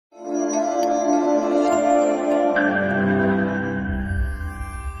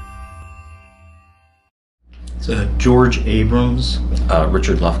George Abrams.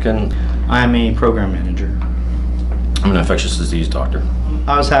 Richard Lufkin. I'm a program manager. I'm an infectious disease doctor.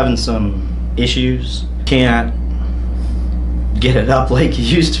 I was having some issues. Can't get it up like you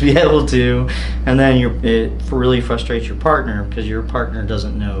used to be able to, and then it really frustrates your partner because your partner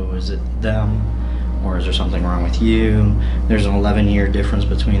doesn't know, is it them or is there something wrong with you? There's an 11-year difference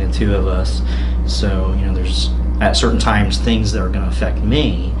between the two of us, so there's at certain times things that are going to affect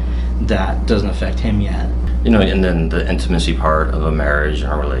me that doesn't affect him yet. And then the intimacy part of a marriage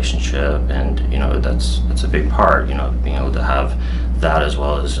and a relationship, and that's a big part. Being able to have that as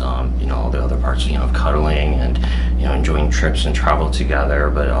well as all the other parts, of cuddling and enjoying trips and travel together.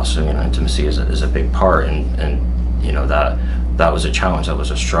 But also, intimacy is a big part, and that was a challenge. That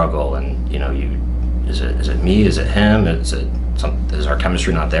was a struggle. And is it me? Is it him? Is our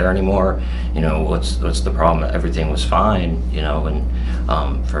chemistry not there anymore? What's the problem? Everything was fine,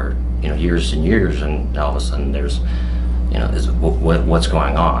 and for years and years, and all of a sudden there's what's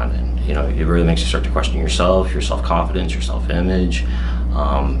going on, and it really makes you start to question yourself, your self-confidence, your self-image,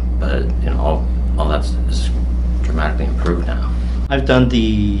 but all that is dramatically improved now. I've done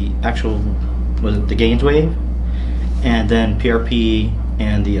the actual, the GAINSwave, and then PRP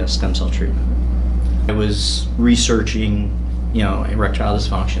and the stem cell treatment. I was researching erectile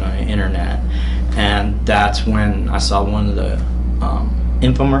dysfunction on the internet, and that's when I saw one of the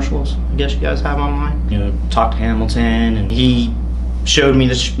infomercials, I guess you guys have online. Talk to Hamilton, and he showed me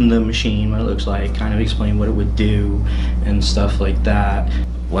the machine, what it looks like, kind of explained what it would do and stuff like that.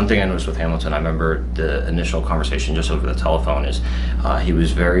 One thing I noticed with Hamilton, I remember the initial conversation just over the telephone, is he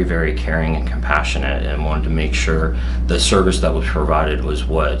was very, very caring and compassionate, and wanted to make sure the service that was provided was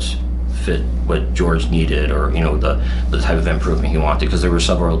what fit what George needed, or the type of improvement he wanted, because there were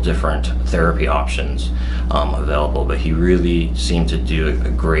several different therapy options available, but he really seemed to do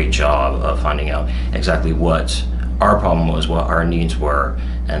a great job of finding out exactly what our problem was, what our needs were,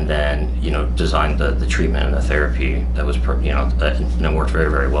 and then designed the treatment and the therapy that was that worked very,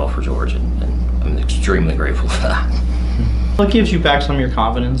 very well for George, and I'm extremely grateful for that. What gives you back some of your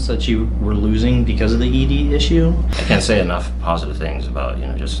confidence that you were losing because of the ED issue? I can't say enough positive things about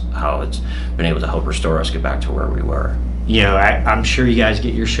just how it's been able to help restore us, get back to where we were. I'm sure you guys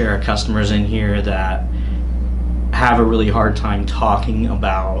get your share of customers in here that have a really hard time talking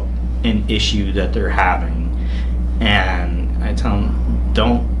about an issue that they're having, and I tell them,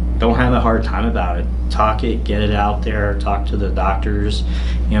 don't have a hard time about it. Talk it, get it out there, talk to the doctors,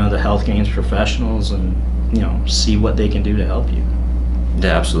 the health gains professionals, and see what they can do to help you.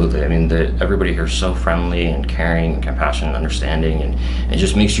 Yeah, absolutely. I mean, everybody here is so friendly and caring and compassionate and understanding, and it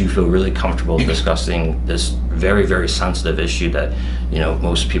just makes you feel really comfortable discussing this very, very sensitive issue that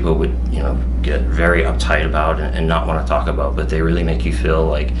most people would get very uptight about and not want to talk about, but they really make you feel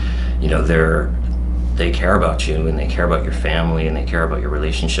like they care about you, and they care about your family, and they care about your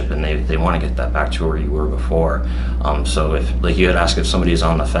relationship, and they want to get that back to where you were before. So if, like you had asked, if somebody is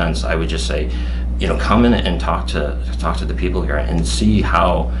on the fence, I would just say, come in and talk to the people here and see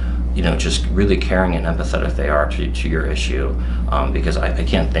how just really caring and empathetic they are to your issue, because I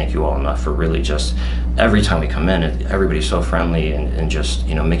can't thank you all enough for really just every time we come in, everybody's so friendly and just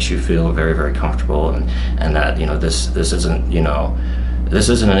makes you feel very, very comfortable, and that this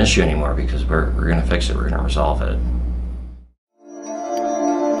isn't an issue anymore, because we're gonna fix it, we're gonna resolve it.